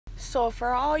So for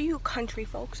all you country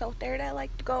folks out there that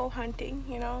like to go hunting,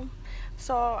 you know,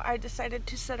 so I decided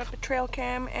to set up a trail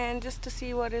cam and just to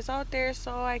see what is out there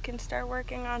so I can start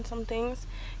working on some things,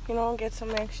 you know, get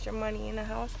some extra money in the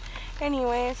house.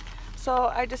 Anyways,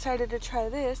 so I decided to try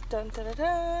this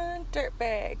dirt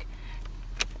bag.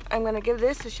 I'm gonna give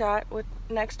this a shot with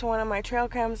next to one of my trail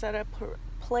cams that I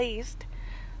placed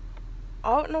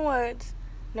out in the woods.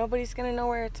 Nobody's gonna know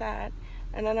where it's at.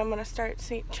 And then I'm going to start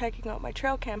checking out my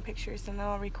trail cam pictures, and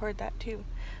I'll record that too.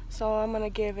 So I'm going to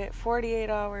give it 48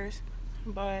 hours,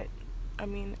 but I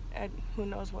mean, who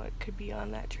knows what could be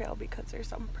on that trail because there's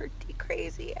some pretty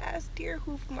crazy ass deer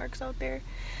hoof marks out there.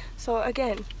 So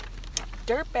again,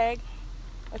 dirt bag,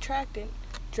 attractant,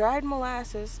 dried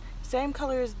molasses, same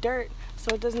color as dirt,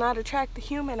 so it does not attract the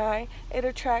human eye, it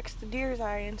attracts the deer's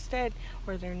eye instead,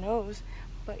 or their nose.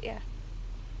 But yeah,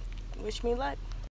 wish me luck.